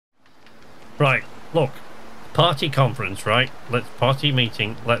Right, look. Party conference, right? Let's party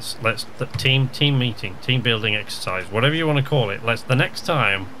meeting. Let's the team meeting, team building exercise, whatever you want to call it. Let's the next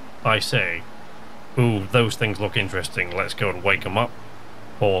time I say, "Ooh, those things look interesting. Let's go and wake them up,"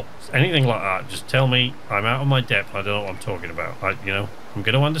 or anything like that. Just tell me I'm out of my depth. I don't know what I'm talking about. I'm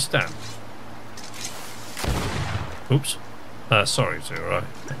going to understand. Oops. Sorry, sir.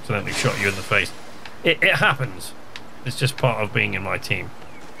 I accidentally shot you in the face. It happens. It's just part of being in my team.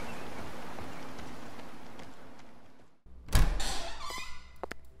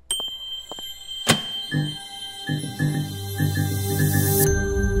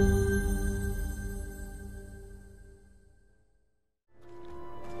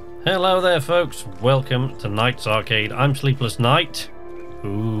 Hello there, folks. Welcome to Night's Arcade. I'm Sleepless Night.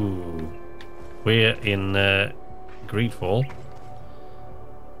 Ooh. We're in Greedfall.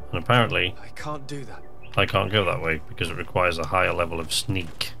 And apparently... I can't do that. I can't go that way because it requires a higher level of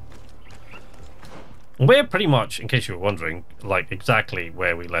sneak. We're pretty much, in case you were wondering, like exactly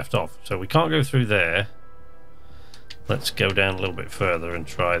where we left off. So we can't go through there. Let's go down a little bit further and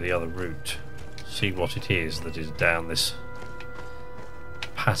try the other route. See what it is that is down this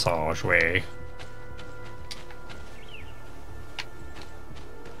passageway.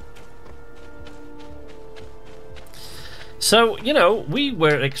 So, you know, we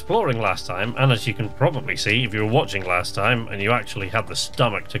were exploring last time, and as you can probably see, if you were watching last time, and you actually had the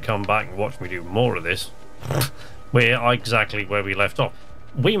stomach to come back and watch me do more of this, we're exactly where we left off.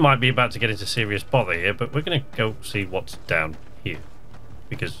 We might be about to get into serious bother here, but we're going to go see what's down here,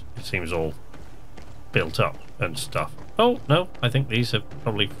 because it seems all built up and stuff. Oh, no, I think these are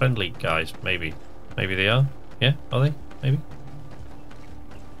probably friendly guys, maybe. Maybe they are? Yeah, are they? Maybe?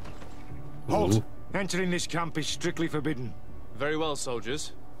 Halt! Ooh. Entering this camp is strictly forbidden. Very well,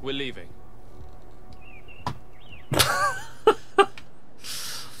 soldiers. We're leaving.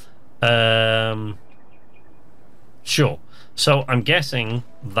 Sure. So I'm guessing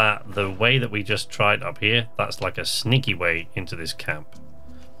that the way that we just tried up here, that's like a sneaky way into this camp.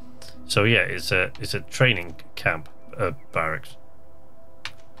 So yeah, it's a training camp, barracks.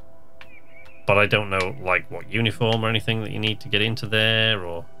 But I don't know like what uniform or anything that you need to get into there,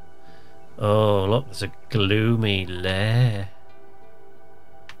 or... Oh, look, there's a gloomy lair.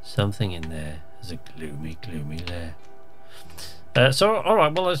 Something in there. There's a gloomy lair. So,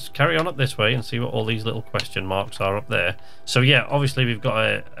 alright, well, let's carry on up this way and see what all these little question marks are up there. So, yeah, obviously we've got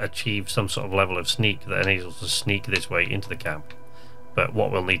to achieve some sort of level of sneak that enables us to sneak this way into the camp. But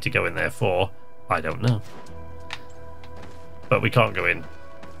what we'll need to go in there for, I don't know. But we can't go in.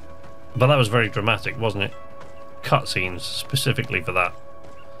 But that was very dramatic, wasn't it? Cutscenes specifically for that.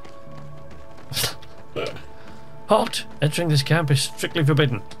 Halt! Entering this camp is strictly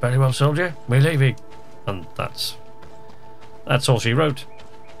forbidden. Very well, soldier. We're leaving. And that's all she wrote.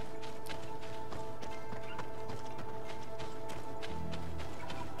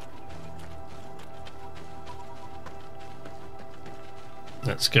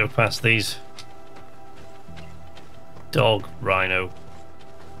 Let's go past these dog, rhino,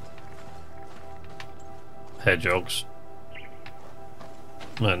 hedgehogs,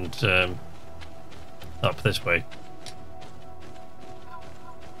 and up this way.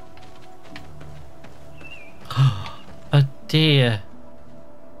 A deer.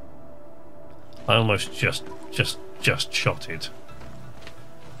 I almost just shot it.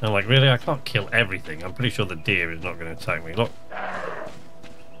 And like, really, I can't kill everything. I'm pretty sure the deer is not going to attack me. Look.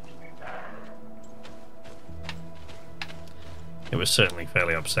 It was certainly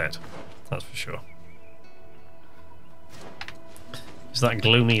fairly upset. That's for sure. Is that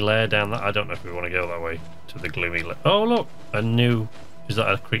gloomy lair down there? I don't know if we want to go that way to the gloomy lair. Oh, look! A new... Is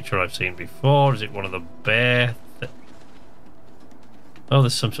that a creature I've seen before? Is it one of the bear... Oh,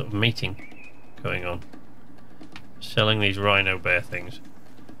 there's some sort of meeting going on. Selling these rhino bear things.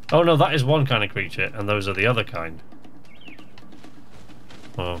 Oh, no, that is one kind of creature, and those are the other kind.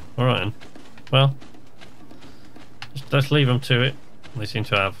 Oh, alright then. Well, let's leave them to it. They seem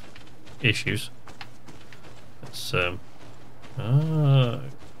to have issues. Let's, Oh,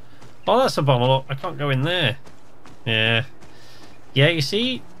 that's a bomber. Look, I can't go in there. Yeah. Yeah, you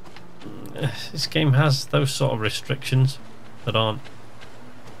see, this game has those sort of restrictions that aren't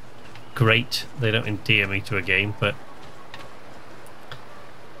great. They don't endear me to a game, but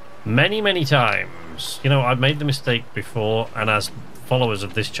many times, you know, I've made the mistake before, and as followers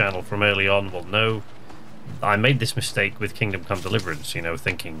of this channel from early on will know, I made this mistake with Kingdom Come Deliverance, you know,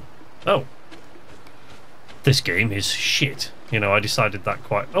 thinking, oh, this game is shit. You know, I decided that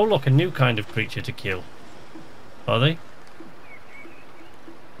quite... Oh, look, a new kind of creature to kill. Are they?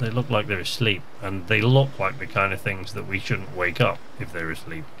 They look like they're asleep, and they look like the kind of things that we shouldn't wake up if they're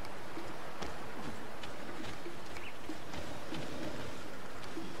asleep.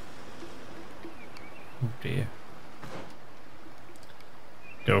 dear.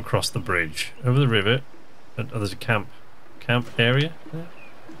 Go across the bridge. Over the river. Oh, there's a camp area there.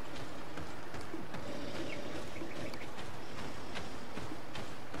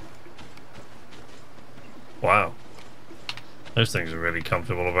 Wow. Those things are really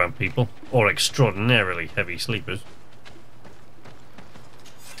comfortable around people. Or extraordinarily heavy sleepers.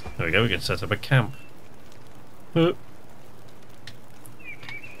 There we go, we can set up a camp. Right,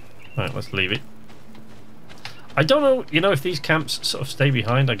 let's leave it. I don't know, you know, if these camps sort of stay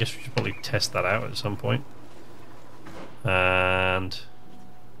behind. I guess we should probably test that out at some point. And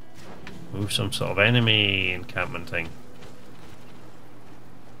move some sort of enemy encampment thing.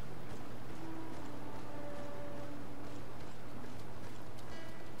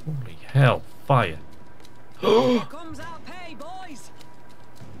 Holy hell, fire. Here comes our pay, boys.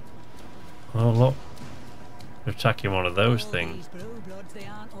 Oh look. We're attacking one of those All things. these blue bloods, they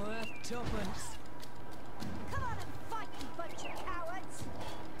aren't worth tuppence. Come on and fight, you bunch of cowards!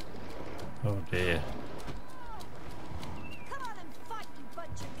 Oh dear. Come on and fight, you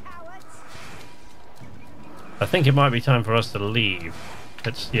bunch of cowards! I think it might be time for us to leave.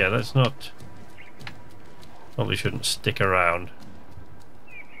 Let's not. Probably shouldn't stick around.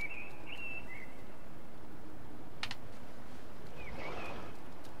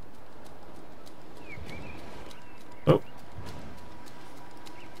 Oh.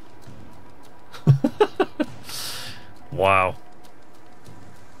 Wow.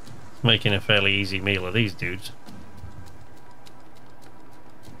 Making a fairly easy meal of these dudes.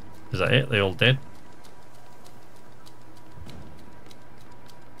 Is that it? They all dead?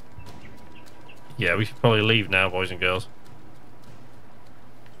 Yeah, we should probably leave now, boys and girls.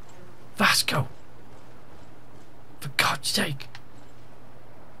 Vasco! For God's sake!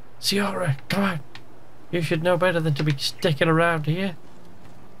 Ciara, come on! You should know better than to be sticking around here.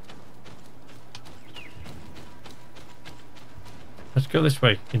 Let's go this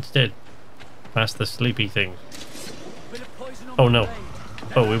way instead. Past the sleepy thing. Oh no.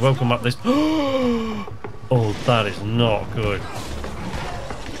 Oh, we woke him up this. Oh, that is not good.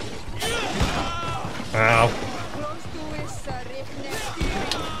 Ow.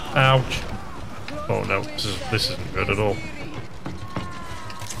 Ouch. Oh no, this isn't good at all.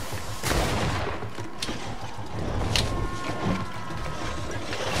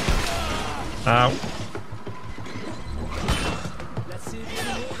 Ow. Let's see if you can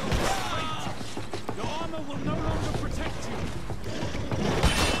hold on this fight. Your armor will no longer protect you.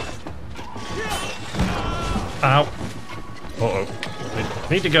 Ow. Uh-oh.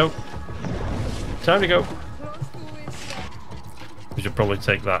 Need to go. Time to go. We should probably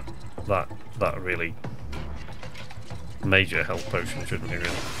take that really major health potion, shouldn't we, really?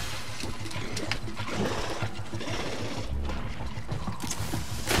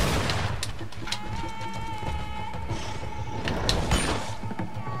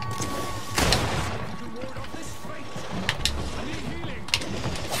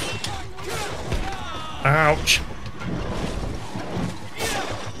 Ouch!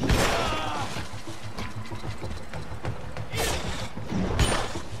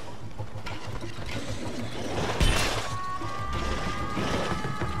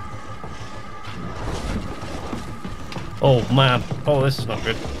 Oh man, oh this is not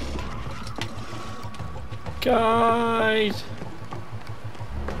good. Guys!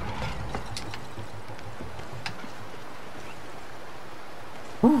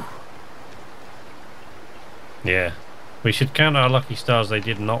 Whew. Yeah, we should count our lucky stars they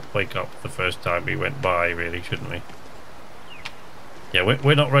did not wake up the first time we went by, really, shouldn't we? Yeah,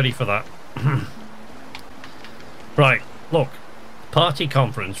 we're not ready for that. Right, look. Party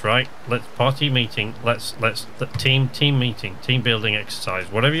conference, right? Let's party meeting. Let's the team meeting, team building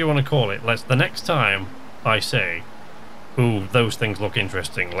exercise, whatever you want to call it. Let's the next time I say, "Ooh, those things look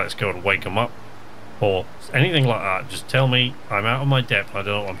interesting. Let's go and wake them up," or anything like that. Just tell me I'm out of my depth. I don't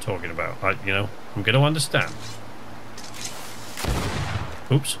know what I'm talking about. I'm going to understand.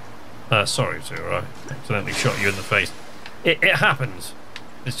 Oops. Sorry, sir. I accidentally shot you in the face. It happens.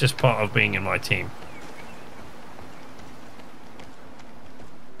 It's just part of being in my team.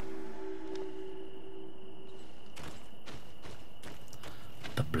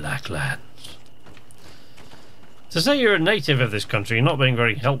 The Blacklands. To say you're a native of this country, you're not being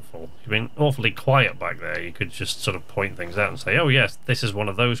very helpful. You've been awfully quiet back there. You could just sort of point things out and say, oh yes, this is one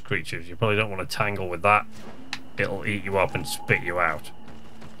of those creatures. You probably don't want to tangle with that. It'll eat you up and spit you out.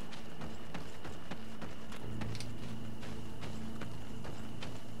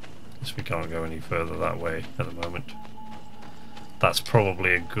 Guess we can't go any further that way at the moment. That's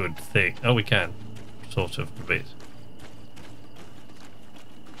probably a good thing. Oh, we can. Sort of, a bit.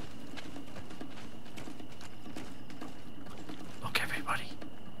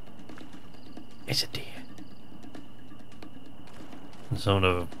 It's a deer. And some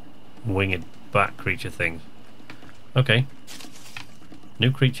of winged bat creature things. Okay.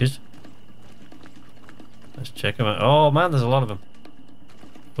 New creatures. Let's check them out. Oh man, there's a lot of them.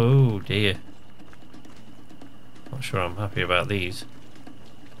 Oh dear. Not sure I'm happy about these.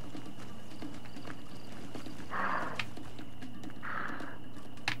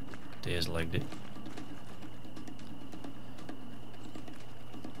 Deer's legged it.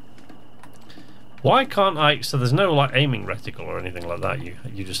 Why can't I... So there's no like aiming reticle or anything like that.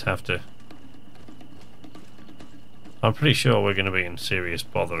 You just have to... I'm pretty sure we're going to be in serious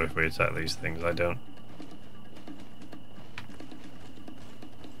bother if we attack these things. I don't.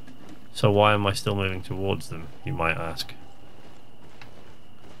 So why am I still moving towards them, you might ask?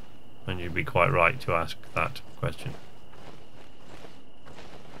 And you'd be quite right to ask that question.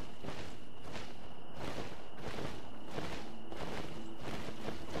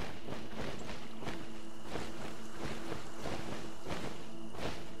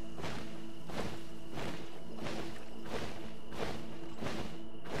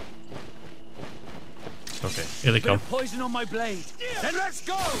 Okay, here they Bit come. of poison on my blade. Then let's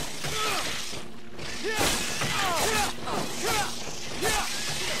go!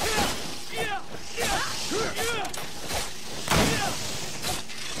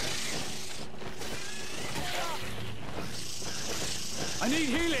 I need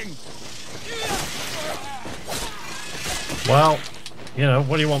healing. Well, you know,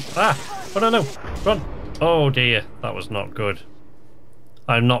 what do you want? Ah! Oh no, no! Run! Oh dear, that was not good.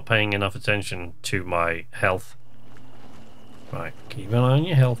 I'm not paying enough attention to my health. Right, keep an eye on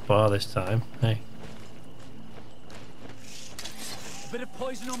your health bar this time. Hey. A bit of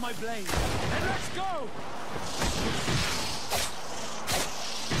poison on my blade. Then let's go!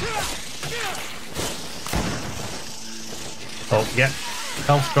 Oh, yeah.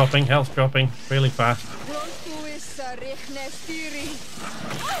 Health dropping really fast.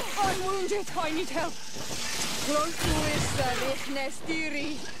 I'm wounded. I need help. Be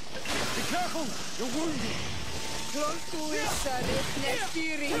careful! You're wounded!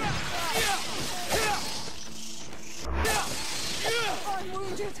 I'm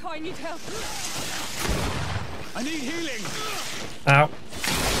wounded. I need help. I need healing! Ow.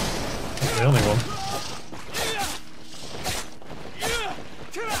 That's the only one.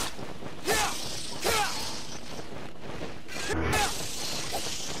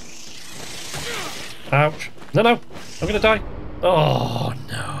 Ouch. No, no. I'm going to die. Oh,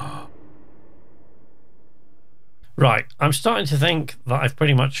 no. Right. I'm starting to think that I've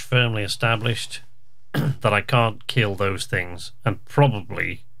pretty much firmly established that I can't kill those things and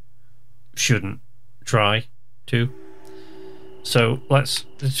probably shouldn't try to. So let's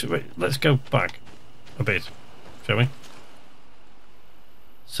go back a bit, shall we?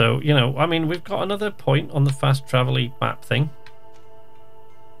 So, you know, I mean, we've got another point on the fast travel-y map thing.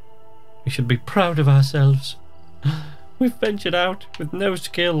 We should be proud of ourselves. We've ventured out with no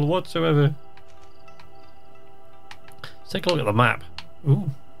skill whatsoever. Let's take a look at the map.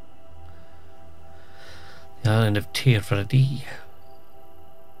 Ooh. The island of Teer Fradee.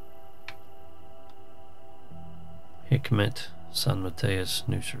 Hikmet, San Mateus,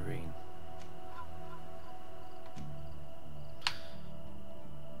 New Serene.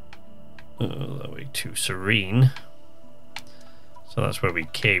 That way to Serene. So that's where we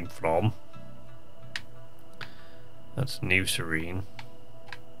came from. That's New Serene.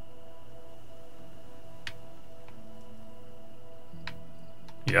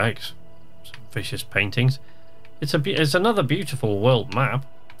 Yikes. Some vicious paintings. It's another beautiful world map.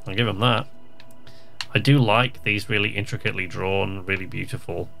 I'll give them that. I do like these really intricately drawn, really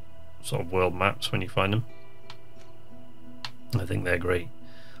beautiful sort of world maps when you find them. I think they're great.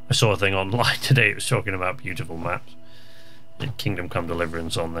 I saw a thing online today, it was talking about beautiful maps. Kingdom Come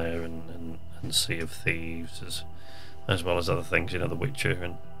Deliverance on there and Sea of Thieves as well as other things, you know, The Witcher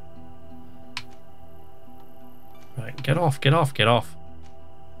and... Right, get off.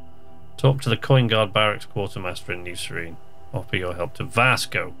 Talk to the Coin Guard Barracks Quartermaster in New Serene. Offer your help to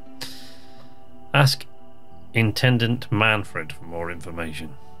Vasco. Ask Intendant Manfred for more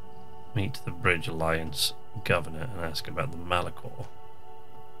information. Meet the Bridge Alliance Governor and ask about the Malachor.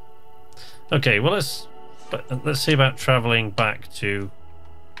 Okay, well let's see about travelling back to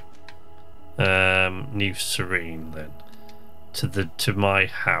New Serene then. To my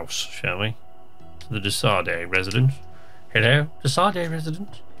house, shall we? To the Desade residence. Hello, Desade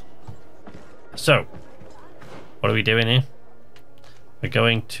residence. So, what are we doing here? We're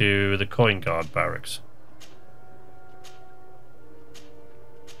going to the Coin Guard Barracks.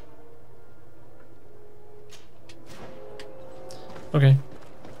 Okay.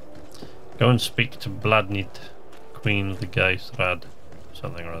 Go and speak to Bladnid, Queen of the Geisrad,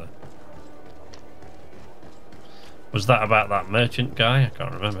 something or other. Was that about that merchant guy? I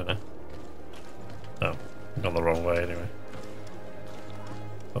can't remember now. No, I've gone the wrong way anyway.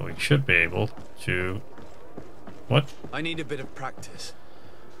 But we should be able to... What? I need a bit of practice.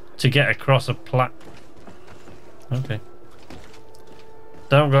 To get across a Okay.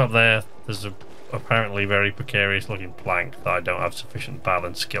 Don't go up there. There's a apparently very precarious looking plank that I don't have sufficient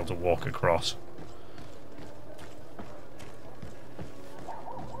balance skill to walk across.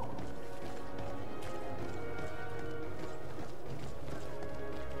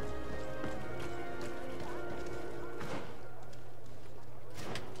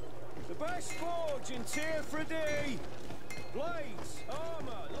 The best forge in Teer Fradee. Blades,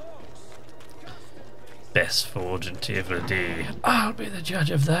 armor, locks, custom pieces. Best forge in Teer Fradee. I'll be the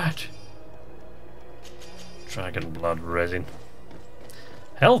judge of that. Dragon blood resin.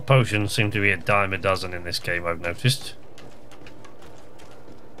 Health potions seem to be a dime a dozen in this game, I've noticed.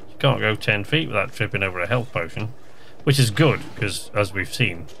 You can't go 10 feet without tripping over a health potion. Which is good, because as we've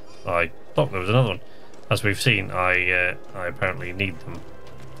seen, oh, there was another one. As we've seen, I apparently need them.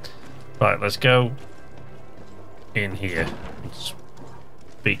 Right, let's go in here and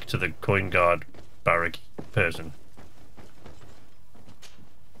speak to the coin guard barrack person.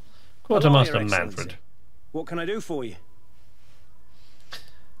 Quartermaster Your Manfred. Excellency. What can I do for you?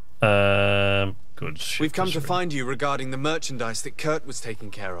 Good. We've come to find you regarding the merchandise that Kurt was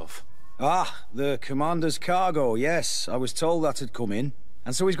taking care of. Ah, the commander's cargo, yes. I was told that had come in.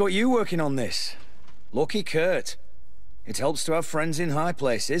 And so he's got you working on this. Lucky Kurt. It helps to have friends in high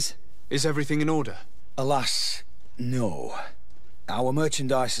places. Is everything in order? Alas, no. Our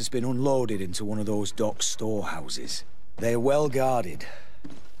merchandise has been unloaded into one of those dock storehouses. They're well guarded.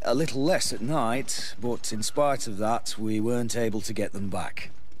 A little less at night, but in spite of that, we weren't able to get them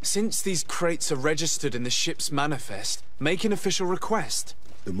back. Since these crates are registered in the ship's manifest, make an official request.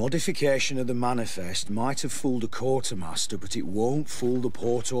 The modification of the manifest might have fooled a quartermaster, but it won't fool the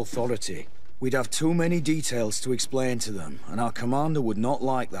Port Authority. We'd have too many details to explain to them, and our commander would not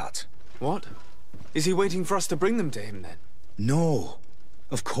like that. What? Is he waiting for us to bring them to him then? No,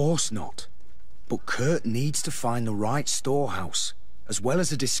 of course not. But Kurt needs to find the right storehouse, as well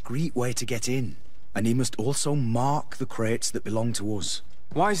as a discreet way to get in. And he must also mark the crates that belong to us.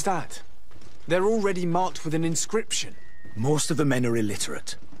 Why's that? They're already marked with an inscription. Most of the men are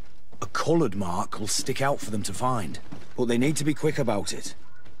illiterate. A coloured mark will stick out for them to find, but they need to be quick about it.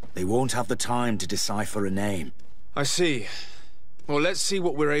 They won't have the time to decipher a name. I see. Well, let's see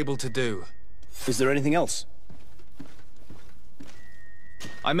what we're able to do. Is there anything else?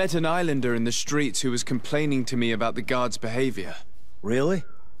 I met an islander in the streets who was complaining to me about the guard's behavior. Really?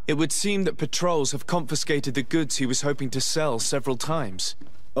 It would seem that patrols have confiscated the goods he was hoping to sell several times.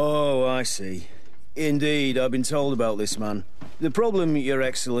 Oh, I see. Indeed, I've been told about this man. The problem, Your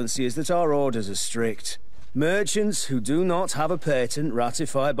Excellency, is that our orders are strict. Merchants who do not have a patent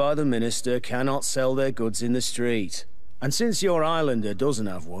ratified by the Minister cannot sell their goods in the street. And since your islander doesn't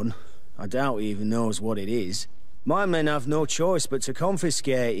have one, I doubt he even knows what it is, my men have no choice but to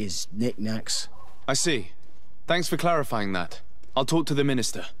confiscate his knickknacks. I see. Thanks for clarifying that. I'll talk to the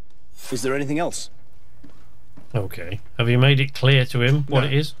Minister. Is there anything else? Okay. Have you made it clear to him what No,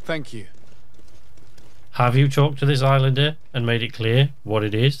 it is? Thank you. Have you talked to this islander and made it clear what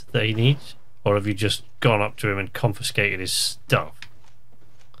it is that he needs? Or have you just gone up to him and confiscated his stuff?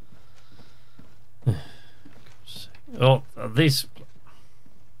 Oh, this...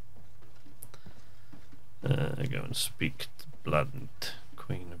 go and speak to Bladnid,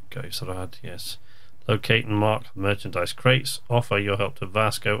 Queen of Geisrad, yes. Locate and mark the merchandise crates. Offer your help to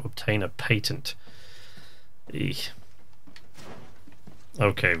Vasco. Obtain a patent. Eek.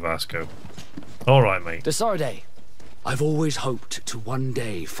 Okay, Vasco. Alright, mate. De Sardet, I've always hoped to one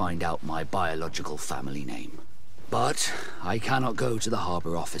day find out my biological family name. But I cannot go to the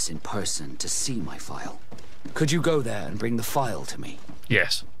Harbor office in person to see my file. Could you go there and bring the file to me?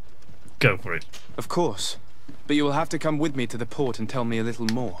 Yes. Go for it. Of course. But you will have to come with me to the port and tell me a little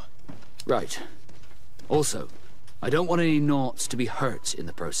more. Right. Also, I don't want any Naughts to be hurt in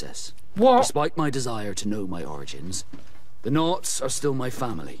the process. What? Despite my desire to know my origins, the Naughts are still my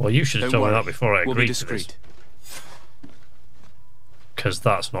family. Well, you should have Don't told me worry. that before I We'll be agreed to this. discreet. Because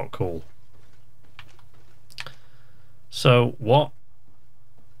that's not cool. So, what?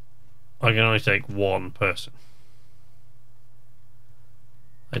 I can only take one person.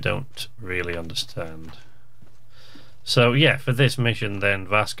 I don't really understand. So, yeah, for this mission, then,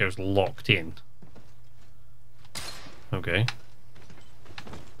 Vasco's locked in. Okay.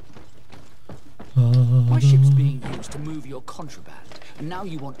 My ship's being used to move your contraband. and now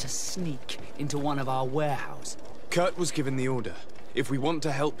you want to sneak into one of our warehouses. Kurt was given the order. If we want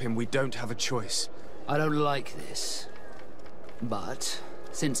to help him, we don't have a choice. I don't like this. But,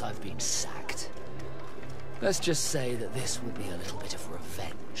 since I've been sacked, let's just say that this will be a little bit of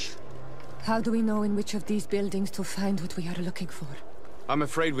revenge. How do we know in which of these buildings to find what we are looking for? I'm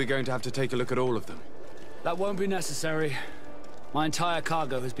afraid we're going to have to take a look at all of them. That won't be necessary. My entire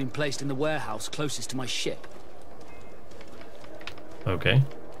cargo has been placed in the warehouse closest to my ship. Okay.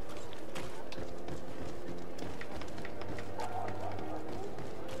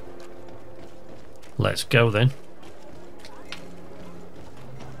 Let's go then.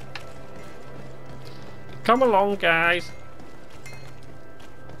 Come along, guys.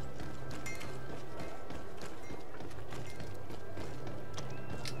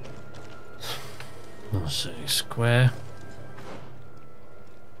 Let's see, square.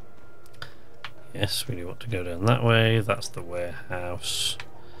 Yes, we do want to go down that way. That's the warehouse.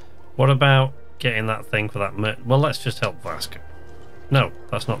 What about getting that thing for that? Well, let's just help Vasco. No,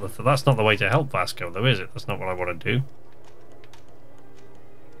 that's not the way to help Vasco, though, is it? That's not what I want to do.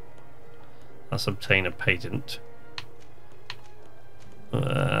 Let's obtain a patent.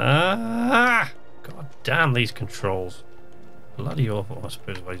 God damn these controls! Bloody awful. I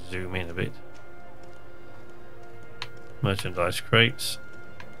suppose if I zoom in a bit. Merchandise crates.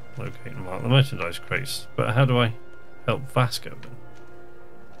 Locate and mark the merchandise crates. But how do I help Vasco then?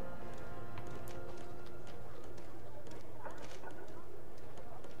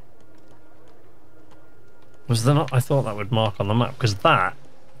 Was there not? I thought that would mark on the map, because that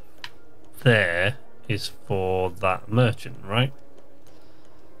there is for that merchant, right?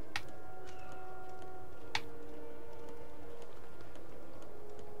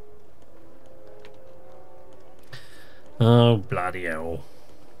 Oh, bloody hell.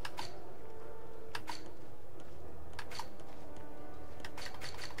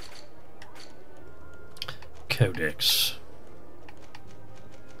 Codex.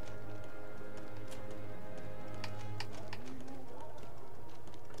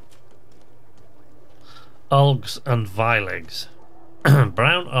 Ulgs and Vilegs.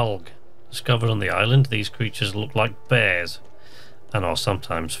 Brown Ulg. Discovered on the island, these creatures look like bears and are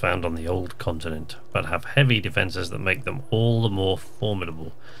sometimes found on the old continent, but have heavy defenses that make them all the more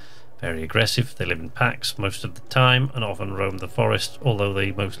formidable. Very aggressive, they live in packs most of the time and often roam the forest, although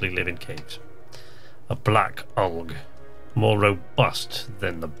they mostly live in caves. A black Ulg. More robust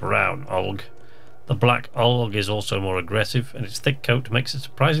than the brown Ulg. The black Ulg is also more aggressive, and its thick coat makes it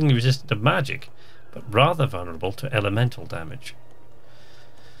surprisingly resistant to magic, but rather vulnerable to elemental damage.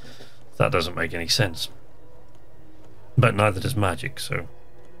 That doesn't make any sense. But neither does magic, so...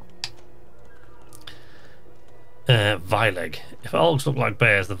 Vileg. If Ulgs look like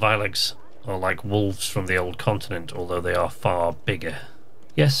bears, the Vilegs are like wolves from the old continent, although they are far bigger.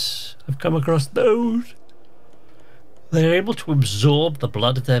 Yes, I've come across those. They are able to absorb the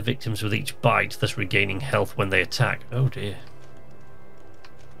blood of their victims with each bite, thus regaining health when they attack. Oh dear.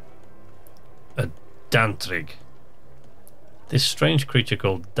 A Dantrig. This strange creature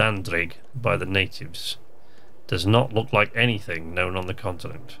called Dandrig by the natives does not look like anything known on the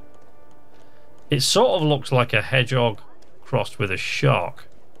continent. It sort of looks like a hedgehog crossed with a shark.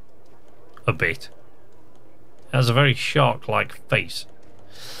 A bit. It has a very shark-like face.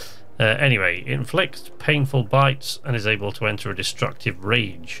 Anyway, it inflicts painful bites and is able to enter a destructive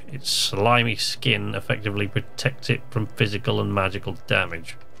rage. Its slimy skin effectively protects it from physical and magical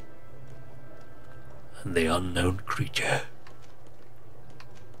damage. And the unknown creature.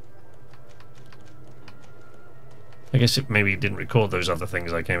 I guess it maybe didn't record those other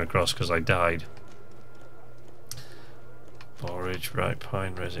things I came across because I died. Borage, right,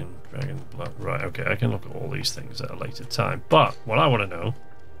 pine resin, dragon blood. Right, okay, I can look at all these things at a later time. But what I want to know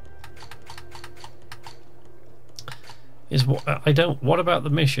is what about the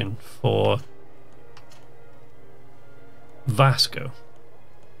mission for Vasco?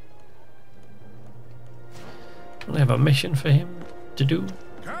 Don't they have a mission for him to do?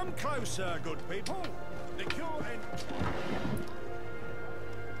 Come closer, good people. The cure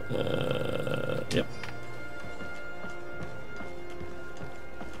Yep.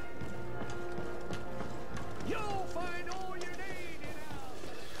 You'll find all you need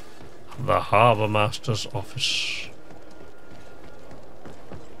in The Harbour Master's office.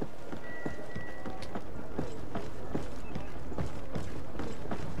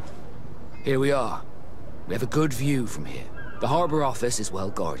 Here we are. We have a good view from here. The harbour office is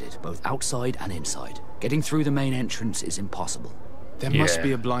well guarded, both outside and inside. Getting through the main entrance is impossible. There must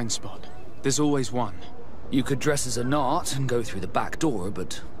be a blind spot. There's always one. You could dress as a knot and go through the back door,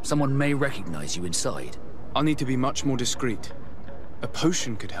 but someone may recognize you inside. I'll need to be much more discreet. A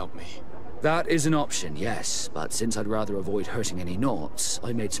potion could help me. That is an option, yes, but since I'd rather avoid hurting any knots,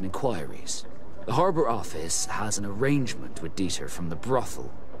 I made some inquiries. The Harbor Office has an arrangement with Dieter from the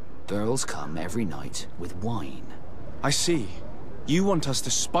brothel. Girls come every night with wine. I see. You want us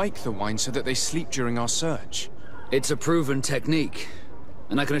to spike the wine so that they sleep during our search. It's a proven technique,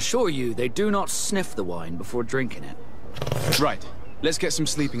 and I can assure you they do not sniff the wine before drinking it. Right. Let's get some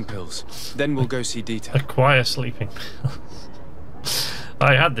sleeping pills. Then we'll go see Dieter. Acquire sleeping pills.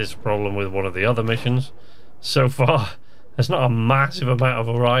 I had this problem with one of the other missions. So far, there's not a massive amount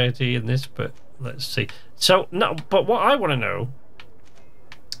of variety in this, but let's see. So, no, but what I want to know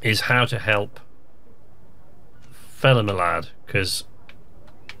is how to help fella my lad, because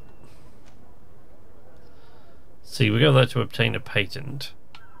see, we go there to obtain a patent,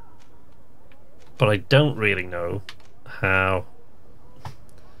 but I don't really know how.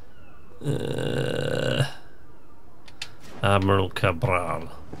 Admiral Cabral.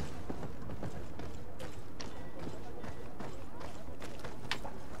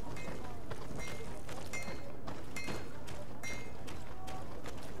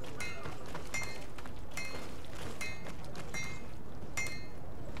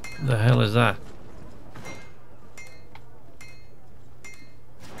 The hell is that?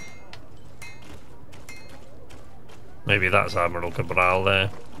 Maybe that's Admiral Cabral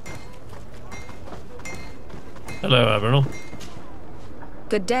there. Hello, Admiral.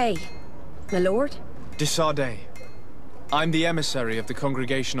 Good day, my lord. De Sardet. I'm the emissary of the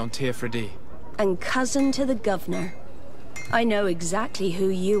congregation on Teer Fradee. And cousin to the governor. I know exactly who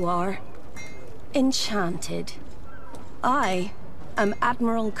you are. Enchanted. I am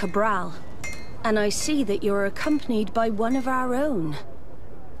Admiral Cabral, and I see that you're accompanied by one of our own.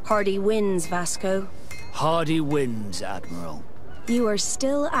 Hardy wins, Vasco. Hardy wins, Admiral. You are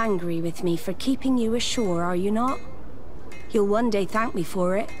still angry with me for keeping you ashore, are you not? You'll one day thank me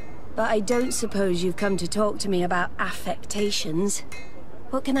for it, but I don't suppose you've come to talk to me about affectations.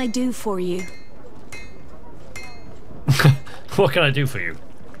 What can I do for you? What can I do for you?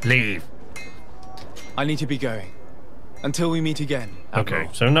 Leave. I need to be going. Until we meet again, Admiral.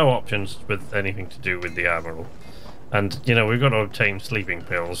 Okay, so no options with anything to do with the Admiral. And, you know, we've got to obtain sleeping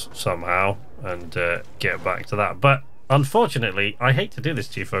pills somehow and get back to that. But unfortunately, I hate to do this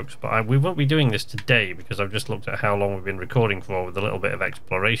to you folks, but we won't be doing this today because I've just looked at how long we've been recording for with a little bit of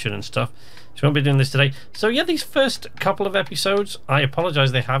exploration and stuff. So we won't be doing this today. So yeah, these first couple of episodes, I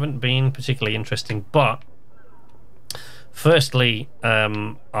apologise they haven't been particularly interesting, but firstly,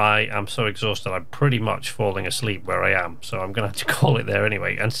 I am so exhausted I'm pretty much falling asleep where I am, so I'm going to have to call it there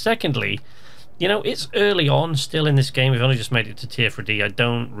anyway. And secondly, you know, it's early on still in this game. We've only just made it to Teer Fradee.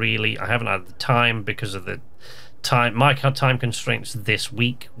 I haven't had the time because of the my time constraints this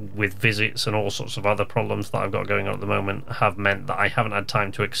week with visits and all sorts of other problems that I've got going on at the moment have meant that I haven't had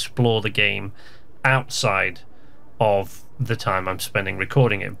time to explore the game outside of the time I'm spending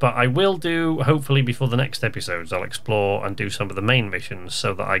recording it. But I will do, hopefully before the next episodes, I'll explore and do some of the main missions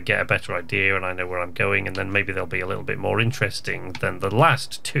so that I get a better idea and I know where I'm going, and then maybe they'll be a little bit more interesting than the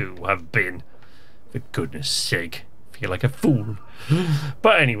last two have been. For goodness sake, I feel like a fool.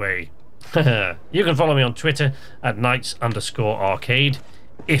 But anyway, you can follow me on Twitter at knights_arcade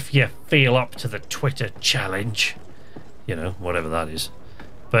if you feel up to the Twitter challenge. You know, whatever that is.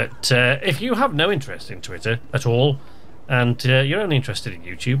 But if you have no interest in Twitter at all, and you're only interested in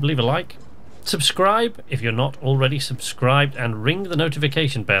YouTube, leave a like. Subscribe if you're not already subscribed, and ring the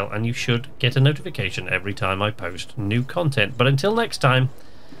notification bell, and you should get a notification every time I post new content. But until next time,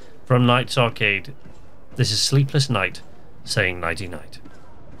 from Knights Arcade, this is Sleepless Night saying nighty-night.